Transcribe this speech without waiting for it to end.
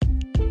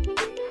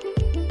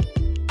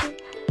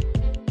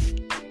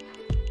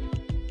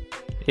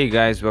Hey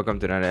guys, welcome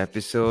to another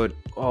episode.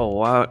 Oh,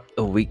 what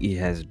a week it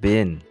has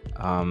been.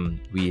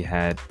 We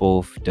had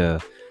both the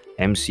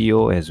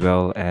MCO as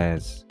well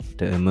as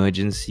the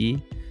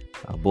emergency.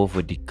 Both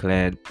were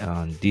declared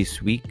this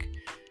week.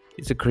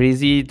 It's a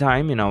crazy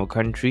time in our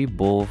country.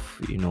 We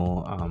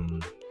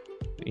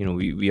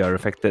are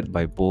affected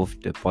by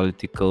both the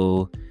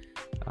political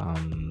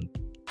um,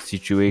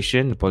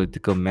 situation, the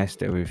political mess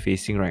that we're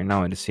facing right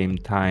now. At the same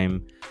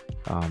time,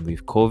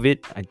 with COVID,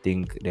 I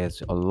think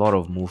there's a lot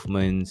of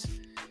movements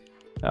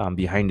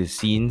behind the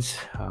scenes,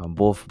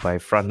 both by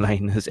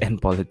frontliners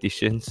and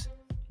politicians,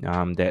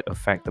 that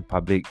affect the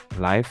public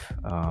life.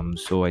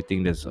 So I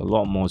think there's a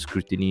lot more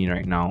scrutiny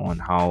right now on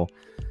how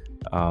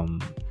um,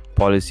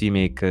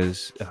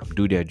 policymakers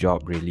do their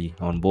job, really,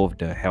 on both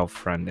the health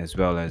front as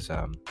well as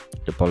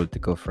the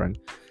political front.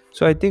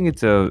 So I think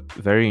it's a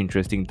very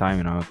interesting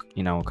time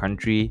in our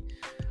country.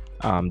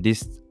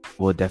 This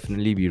will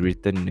definitely be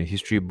written in the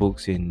history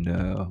books, in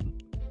the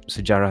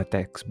sejarah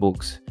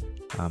textbooks,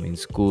 in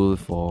school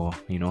for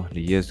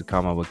the years to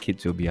come. Our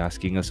kids will be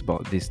asking us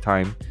about this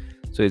time,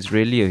 so it's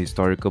really a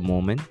historical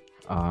moment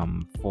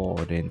for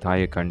the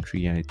entire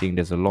country, and I think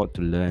there's a lot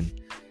to learn.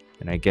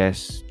 And I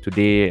guess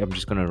today I'm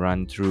just going to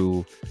run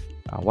through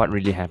what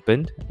really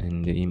happened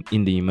in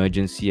the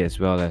emergency as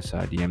well as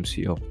the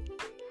MCO.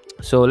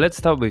 So let's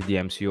start with the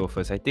MCO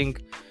first. I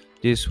think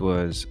this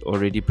was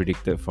already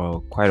predicted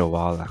for quite a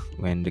while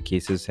when the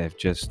cases have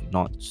just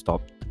not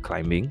stopped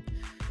climbing.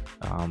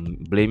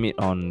 Blame it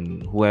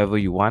on whoever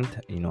you want,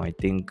 I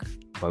think,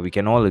 but we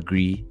can all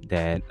agree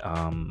that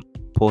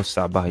post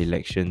Sabah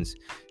elections,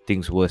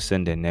 things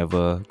worsened and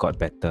never got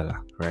better,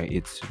 right?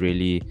 It's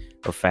really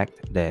a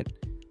fact that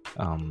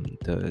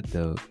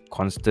the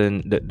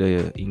constant,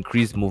 the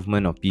increased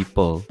movement of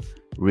people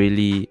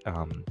really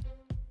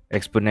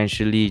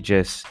exponentially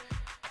just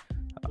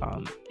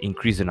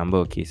increase the number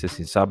of cases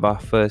in Sabah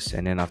first,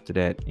 and then after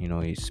that,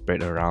 it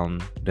spread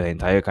around the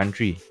entire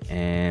country.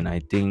 And I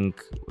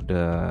think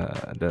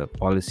the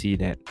policy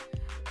that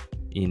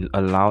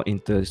allow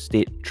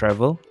interstate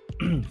travel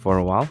for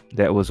a while,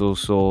 that was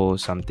also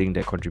something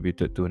that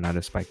contributed to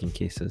another spike in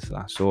cases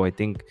lah. So I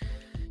think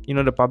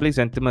the public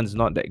sentiment is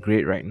not that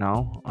great right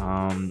now.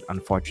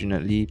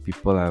 Unfortunately,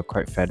 people are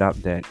quite fed up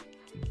that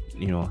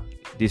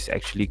this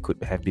actually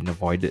could have been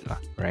avoided lah,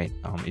 right?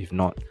 If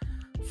not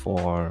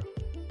for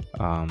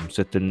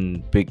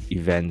certain big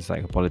events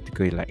like a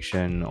political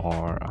election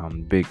or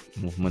big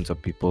movements of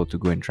people to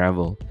go and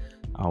travel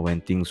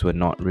when things were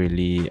not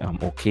really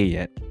okay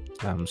yet.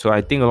 So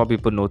I think a lot of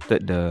people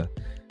noted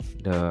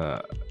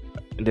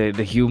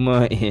the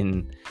humor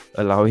in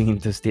allowing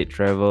interstate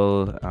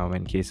travel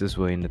when cases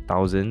were in the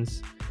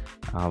thousands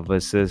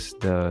versus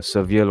the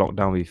severe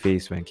lockdown we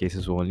faced when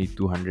cases were only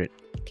 200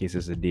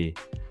 cases a day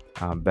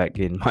back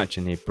in March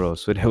and April.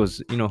 So there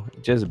was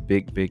just a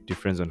big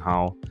difference on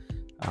how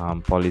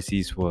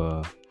policies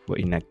were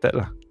enacted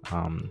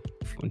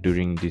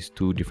during these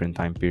two different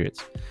time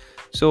periods.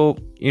 So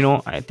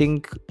I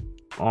think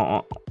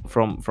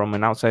from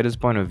an outsider's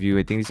point of view,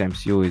 I think this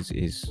MCO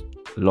is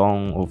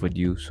long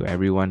overdue. So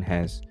everyone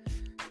has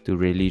to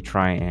really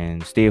try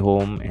and stay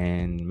home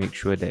and make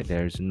sure that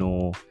there's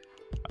no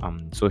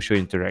social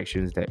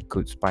interactions that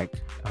could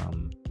spike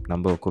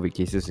number of COVID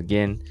cases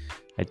again.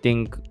 I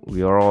think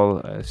we are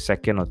all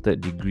second or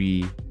third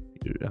degree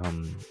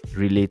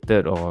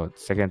related, or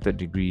second third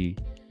degree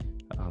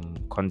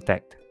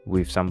contact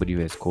with somebody who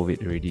has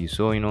COVID already.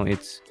 So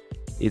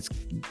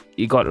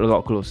it got a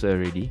lot closer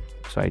already.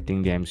 So I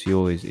think the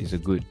MCO is a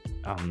good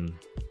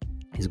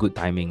good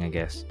timing, I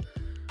guess.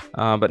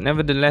 But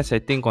nevertheless, I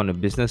think on the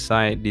business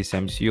side, this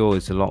MCO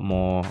is a lot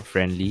more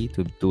friendly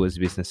towards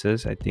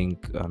businesses. I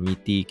think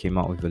MITI came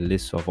out with a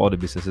list of all the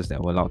businesses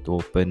that were allowed to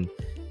open,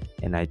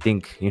 and I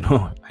think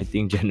I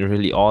think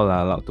generally all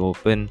are allowed to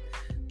open.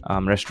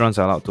 Restaurants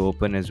are allowed to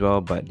open as well,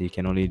 but they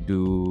can only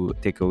do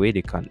takeaway.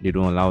 They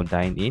don't allow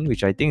dine in,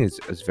 which I think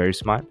is very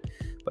smart.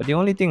 But the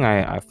only thing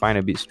I find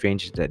a bit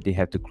strange is that they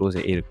have to close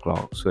at 8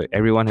 o'clock. So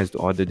everyone has to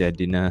order their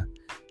dinner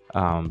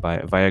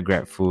via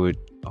GrabFood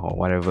or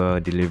whatever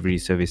delivery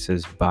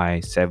services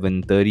by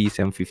 7:30,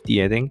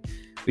 7:50, I think,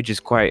 which is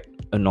quite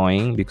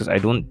annoying, because I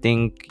don't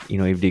think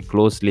if they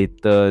close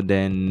later,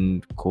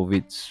 then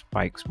COVID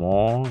spikes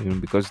more,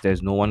 because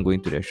there's no one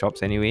going to their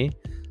shops anyway.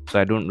 So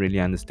I don't really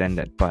understand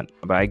that part.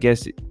 But I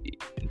guess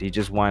they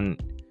just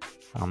want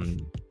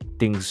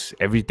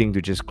everything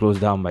to just close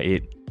down by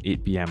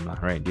 8 p.m.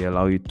 right? They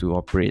allow you to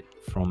operate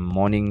from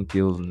morning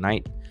till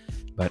night,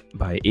 but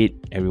by 8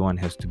 everyone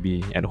has to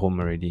be at home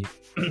already.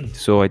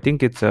 So I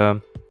think it's a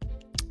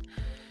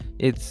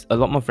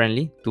lot more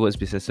friendly towards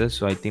businesses.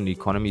 So I think the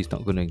economy is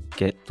not going to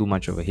get too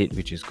much of a hit,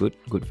 which is good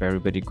for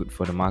everybody, good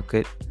for the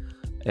market.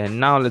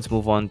 And now let's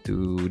move on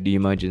to the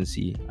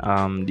emergency.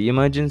 The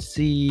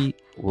emergency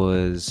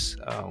was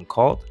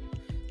called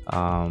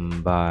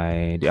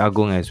by the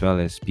Agong as well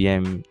as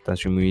PM Tan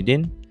Sri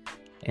Muhyiddin,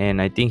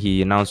 and I think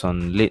he announced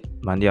on late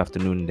Monday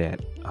afternoon that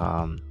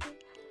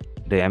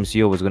the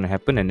MCO was going to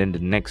happen, and then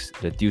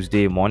the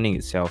Tuesday morning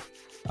itself,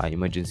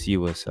 emergency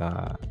was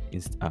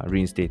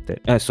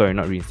reinstated. Sorry,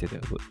 not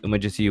reinstated.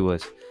 Emergency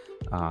was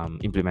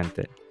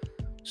implemented.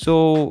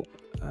 So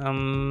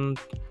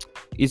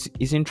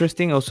it's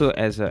interesting also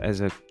as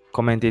a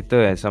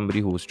commentator, as somebody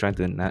who was trying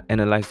to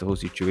analyze the whole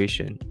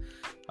situation.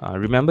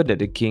 Remember that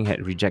the king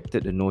had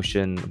rejected the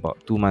notion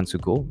about 2 months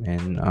ago,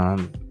 and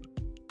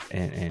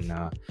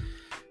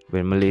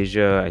when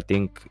Malaysia, I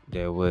think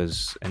there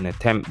was an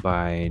attempt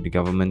by the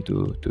government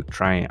to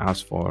try and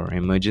ask for an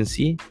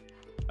emergency.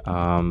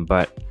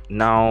 But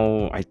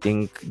now I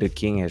think the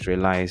king has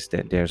realized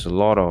that there's a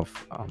lot of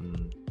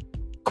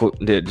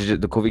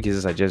the COVID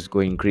cases are just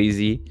going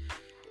crazy,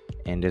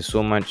 and there's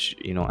so much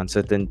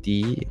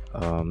uncertainty.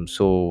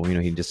 So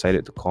he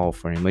decided to call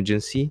for an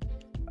emergency,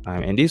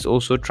 and this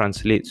also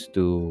translates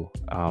to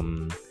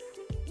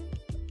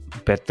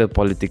better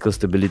political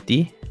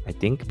stability, I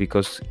think,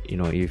 because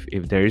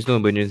if there is no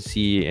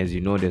emergency, as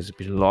you know, there's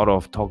been a lot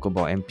of talk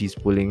about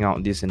MPs pulling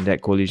out, this and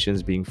that,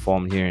 coalitions being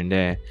formed here and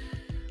there.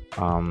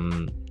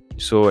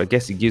 So I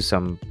guess it gives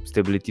some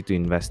stability to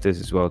investors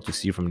as well, to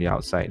see from the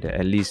outside that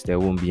at least there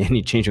won't be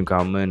any change in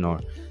government, or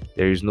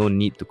there is no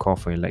need to call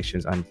for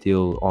elections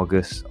until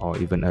August or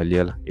even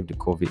earlier if the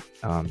COVID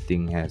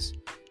thing has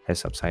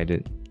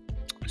subsided.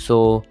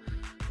 So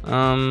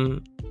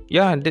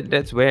yeah,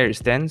 that's where it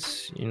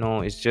stands.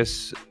 It's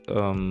just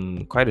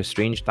quite a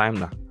strange time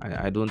lah.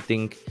 I don't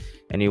think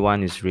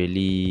anyone is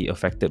really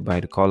affected by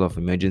the call of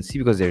emergency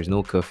because there is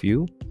no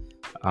curfew.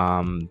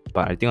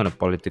 But I think on a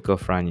political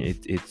front,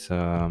 it's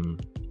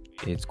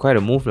quite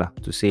a move lah,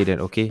 to say that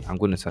okay, I'm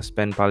going to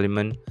suspend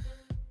parliament.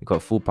 You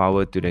got full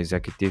power to the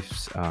executive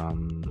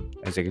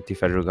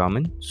federal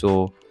government.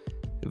 So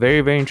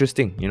very, very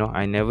interesting.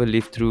 I never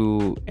lived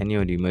through any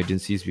of the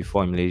emergencies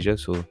before in Malaysia,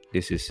 so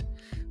this is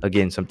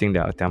again something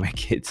that I'll tell my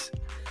kids.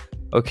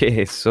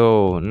 Okay,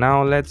 so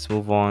now let's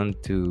move on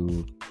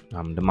to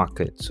the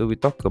market. So we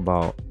talk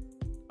about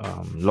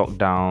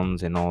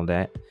lockdowns and all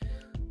that.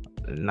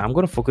 Now I'm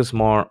going to focus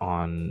more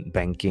on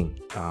banking.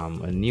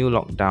 A new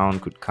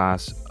lockdown could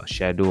cast a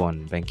shadow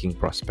on banking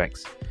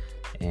prospects.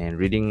 And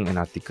reading an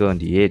article on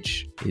The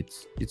Edge,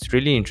 it's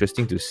really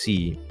interesting to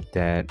see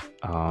that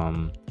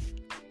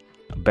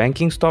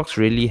banking stocks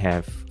really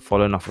have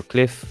fallen off a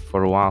cliff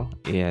for a while.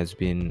 It has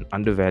been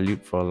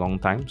undervalued for a long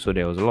time, so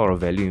there was a lot of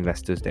value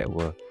investors that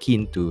were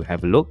keen to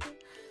have a look.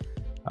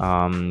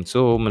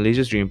 So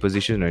Malaysia's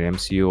reimposition at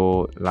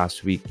MCO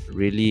last week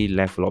really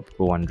left a lot of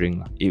people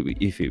wondering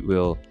if it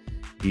will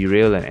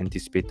derail an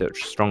anticipated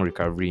strong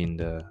recovery in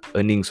the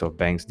earnings of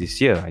banks this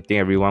year. I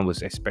think everyone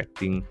was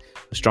expecting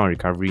a strong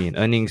recovery in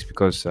earnings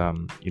because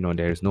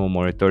there is no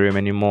moratorium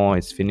anymore.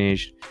 It's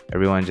finished.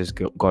 Everyone just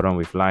got on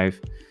with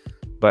life.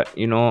 But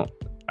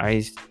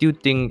I still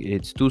think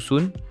it's too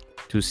soon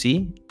to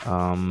see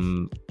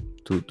to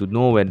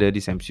know whether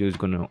this MCO is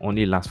going to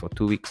only last for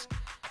 2 weeks.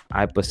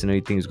 I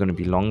personally think it's going to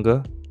be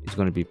longer. It's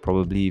going to be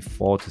probably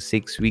 4 to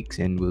 6 weeks,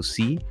 and we'll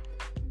see.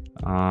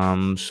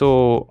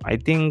 So I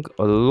think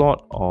a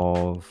lot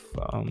of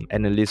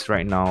analysts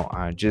right now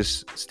are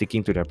just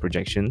sticking to their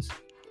projections,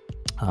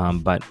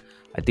 but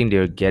I think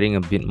they're getting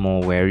a bit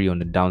more wary on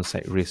the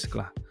downside risk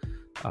lah.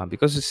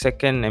 Because the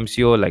second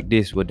MCO like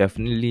this will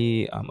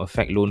definitely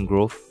affect loan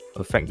growth,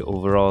 affect the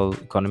overall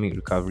economic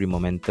recovery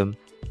momentum,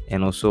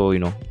 and also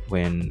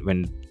when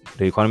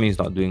the economy is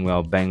not doing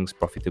well, banks'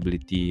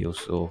 profitability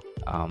also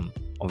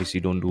obviously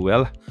don't do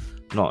well.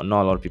 Not a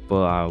lot of people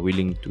are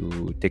willing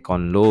to take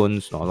on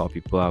loans. Not a lot of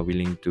people are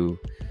willing to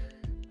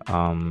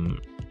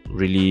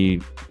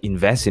really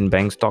invest in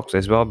bank stocks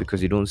as well, because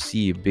they don't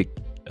see a big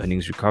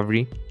earnings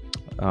recovery.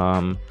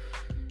 I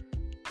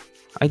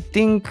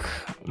think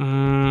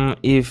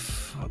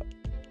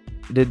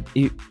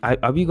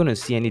are we going to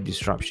see any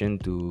disruption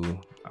to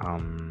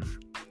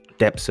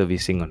debt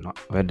servicing or not?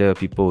 Whether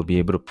people will be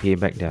able to pay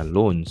back their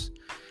loans.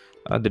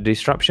 The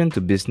disruption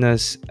to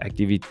business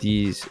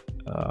activities,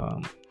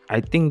 I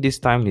think this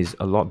time is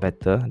a lot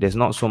better. There's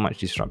not so much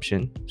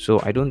disruption, so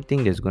I don't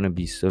think there's going to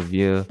be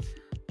severe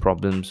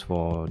problems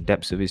for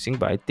debt servicing.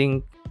 But I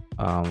think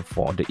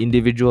for the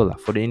individual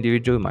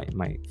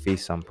might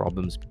face some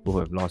problems. People who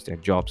have lost their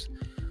jobs,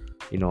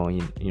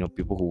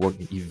 people who work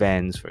in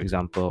events, for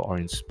example, or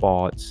in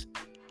sports.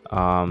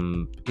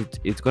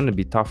 It's going to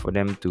be tough for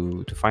them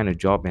to find a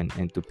job and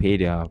to pay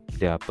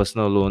their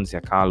personal loans, their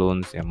car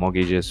loans, their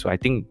mortgages. So I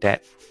think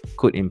that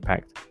could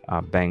impact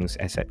banks'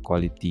 asset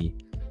quality.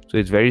 So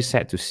it's very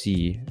sad to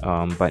see.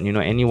 But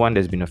anyone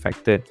that's been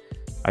affected,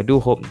 I do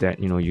hope that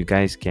you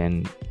guys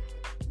can.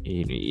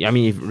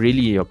 If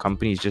really your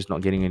company is just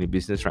not getting any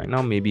business right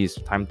now, maybe it's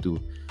time to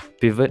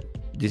pivot.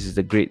 This is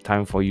a great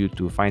time for you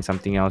to find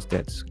something else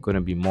that's going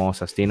to be more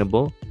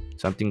sustainable.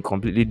 Something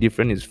completely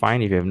different is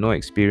fine. If you have no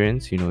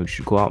experience, you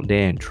should go out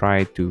there and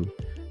try to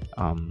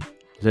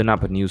learn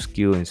up a new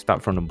skill and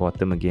start from the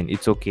bottom again.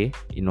 It's okay.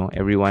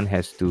 Everyone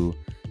has to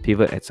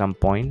pivot at some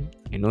point.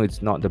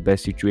 It's not the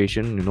best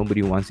situation.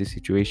 Nobody wants this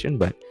situation,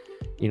 but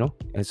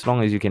as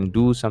long as you can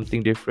do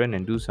something different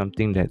and do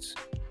something that's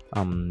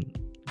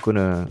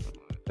gonna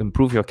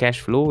improve your cash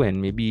flow, and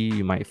maybe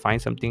you might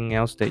find something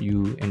else that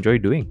you enjoy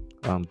doing.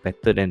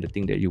 better than the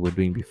thing that you were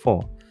doing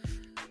before.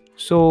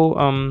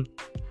 So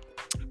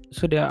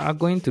so there are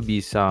going to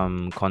be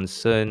some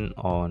concern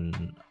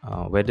on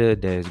whether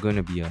there's going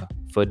to be a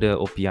further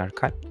OPR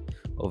cut,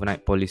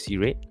 overnight policy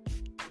rate,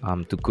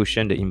 to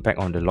cushion the impact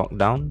on the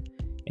lockdown.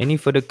 Any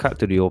further cut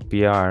to the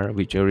OPR,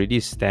 which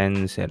already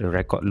stands at a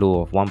record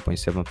low of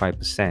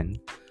 1.75%,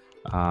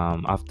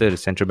 after the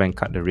central bank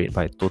cut the rate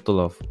by a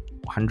total of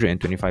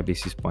 125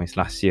 basis points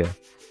last year,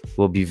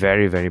 will be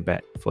very, very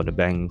bad for the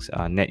bank's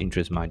net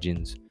interest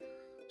margins.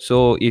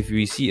 So if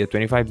we see a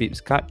 25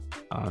 bips cut,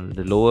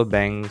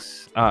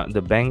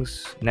 the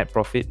bank's net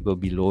profit will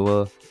be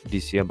lower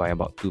this year by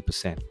about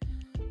 2%.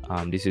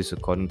 This is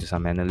according to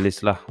some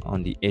analysts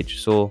on the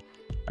edge. So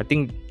I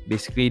think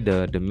basically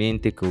the main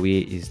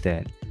takeaway is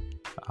that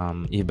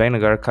if Bank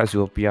Negara cuts the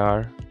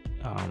OPR,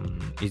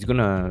 it's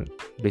gonna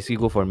basically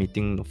go for a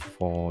meeting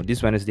for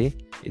this Wednesday.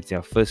 It's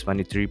their first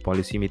monetary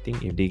policy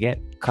meeting. If they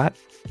get cut,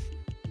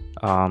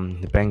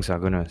 the banks are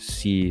gonna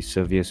see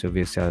severe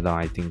sell down,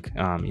 I think,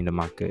 in the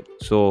market.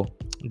 So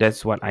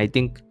that's what I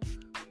think.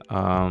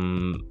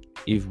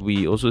 If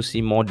we also see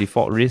more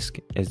default risk,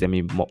 as there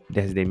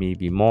may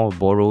be more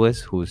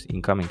borrowers whose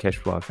income and cash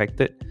flow are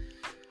affected,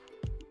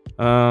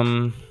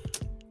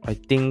 I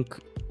think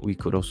we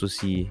could also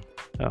see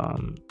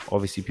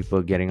obviously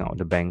people getting out of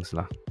the banks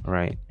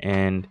right?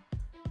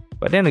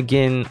 But then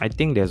again, I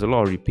think there's a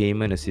lot of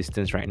repayment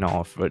assistance right now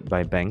offered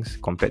by banks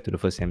compared to the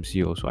first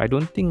MCO. So I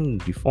don't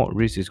think default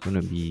risk is going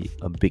to be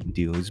a big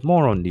deal. It's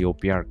more on the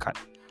OPR cut.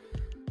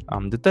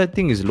 The third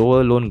thing is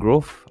lower loan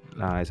growth.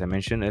 As I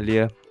mentioned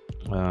earlier,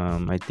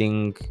 I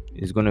think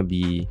it's going to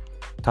be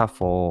tough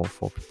for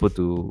people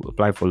to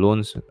apply for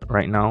loans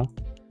right now.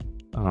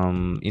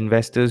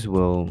 Investors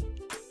will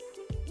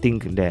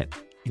think that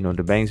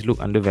the banks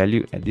look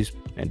undervalued at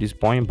this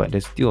point, but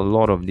there's still a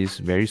lot of these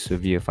very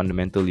severe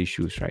fundamental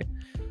issues, right?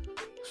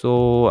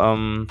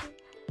 So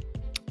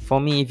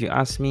for me, if you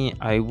ask me,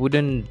 I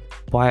wouldn't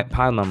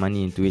pile my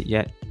money into it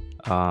yet,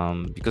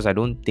 because I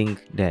don't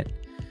think that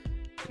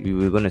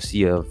we're going to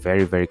see a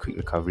very, very quick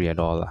recovery at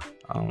all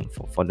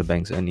for the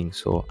bank's earnings.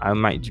 So I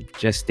might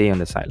just stay on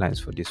the sidelines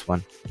for this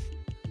one.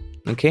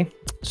 Okay,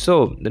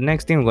 so the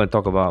next thing we're going to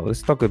talk about,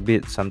 let's talk a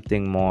bit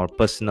something more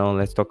personal.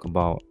 Let's talk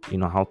about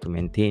how to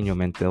maintain your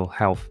mental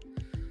health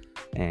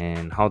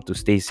and how to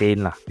stay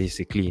sane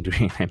basically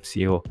during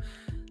MCO.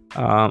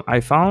 I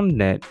found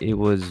that it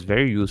was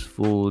very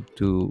useful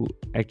to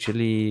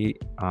actually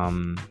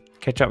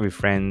catch up with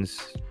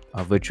friends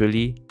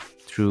virtually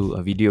through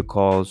a video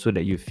call, so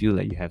that you feel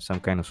like you have some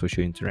kind of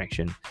social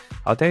interaction.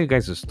 I'll tell you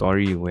guys a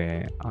story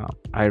where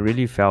I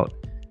really felt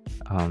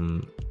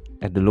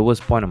at the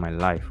lowest point of my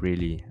life,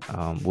 really,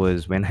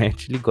 was when I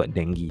actually got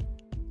dengue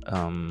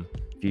a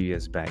few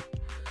years back.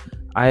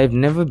 I've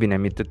never been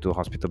admitted to a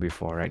hospital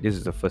before, right? This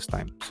is the first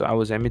time. So I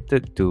was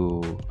admitted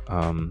to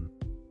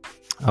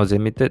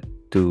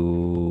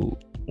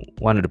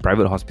one of the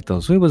private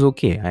hospitals. So it was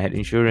okay. I had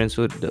insurance.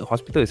 So the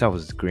hospital itself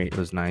was great. It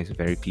was nice,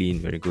 very clean,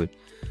 very good.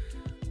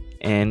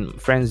 And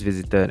friends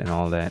visited and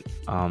all that.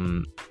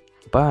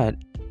 But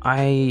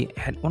I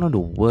had one of the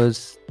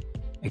worst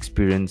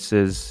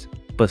experiences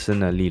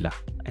personally,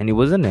 and it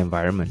wasn't the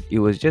environment. It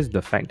was just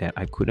the fact that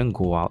I couldn't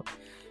go out.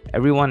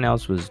 Everyone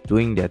else was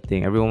doing their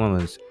thing. Everyone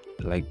was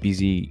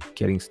busy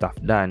getting stuff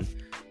done,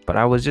 but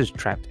I was just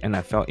trapped, and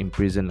I felt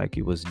imprisoned, like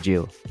it was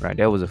jail, right?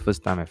 That was the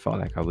first time I felt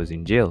like I was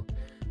in jail,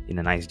 in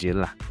a nice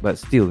jail but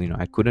still,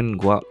 I couldn't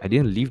go out. I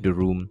didn't leave the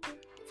room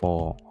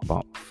for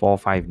about 4 or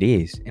 5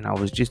 days, and I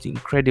was just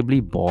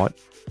incredibly bored.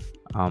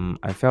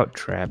 I felt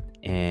trapped,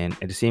 and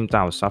at the same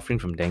time I was suffering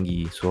from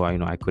dengue, so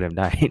I could have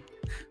died.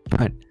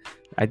 But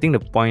I think the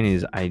point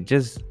is, I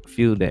just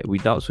feel that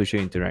without social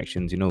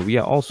interactions, we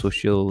are all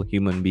social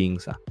human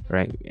beings,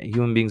 right?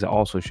 Human beings are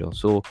all social,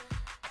 so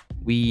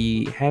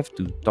we have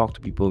to talk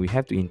to people, we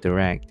have to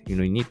interact. You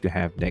need to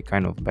have that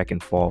kind of back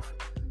and forth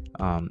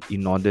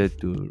in order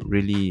to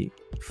really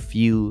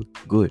feel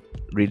good,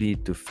 really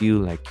to feel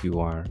like you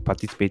are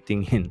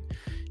participating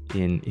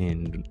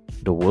in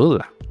the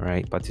world,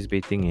 right?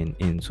 Participating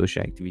in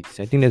social activities.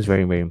 I think that's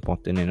very, very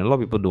important, and a lot of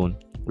people don't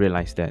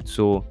realize that.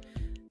 So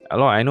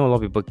I know a lot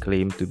of people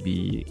claim to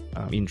be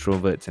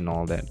introverts and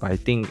all that, but I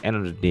think end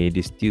of the day,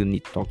 they still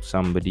need to talk to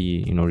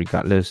somebody,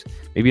 regardless.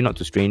 Maybe not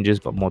to strangers,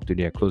 but more to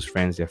their close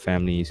friends, their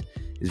families.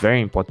 It's very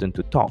important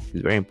to talk.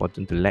 It's very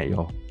important to let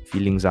your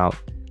feelings out.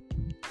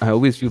 I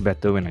always feel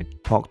better when I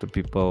talk to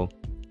people,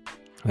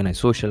 when I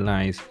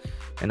socialize.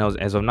 And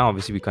as of now,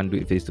 obviously we can't do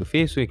it face to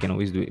face, so you can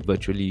always do it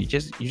virtually. You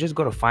just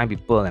gotta find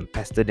people and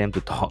pester them to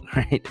talk,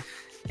 right?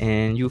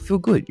 And you feel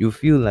good. You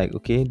feel like,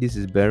 okay, this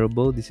is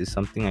bearable. This is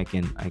something I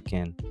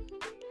can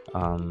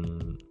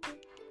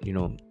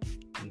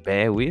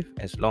bear with,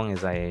 as long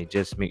as I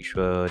just make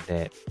sure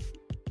that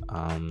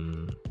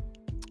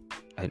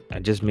I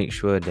just make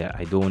sure that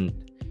I don't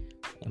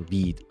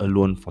be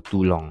alone for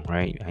too long,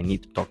 right? I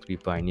need to talk to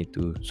people. I need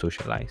to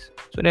socialize.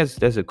 So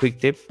that's a quick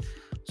tip.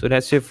 So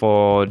that's it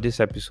for this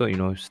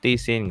episode. Stay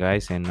sane,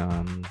 guys, and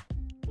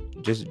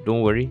just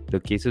don't worry. The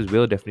cases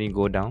will definitely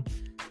go down,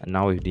 and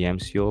now with the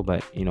MCO,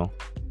 but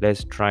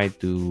let's try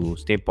to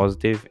stay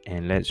positive,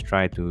 and let's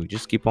try to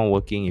just keep on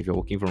working. If you're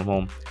working from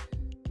home,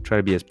 try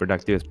to be as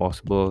productive as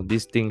possible.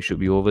 This thing should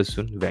be over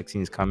soon. The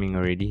vaccine is coming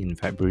already in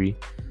February.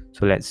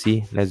 So let's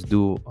see. Let's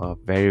do a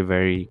very,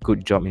 very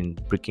good job in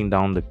breaking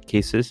down the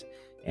cases,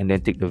 and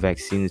then take the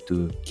vaccines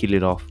to kill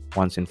it off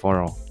once and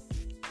for all.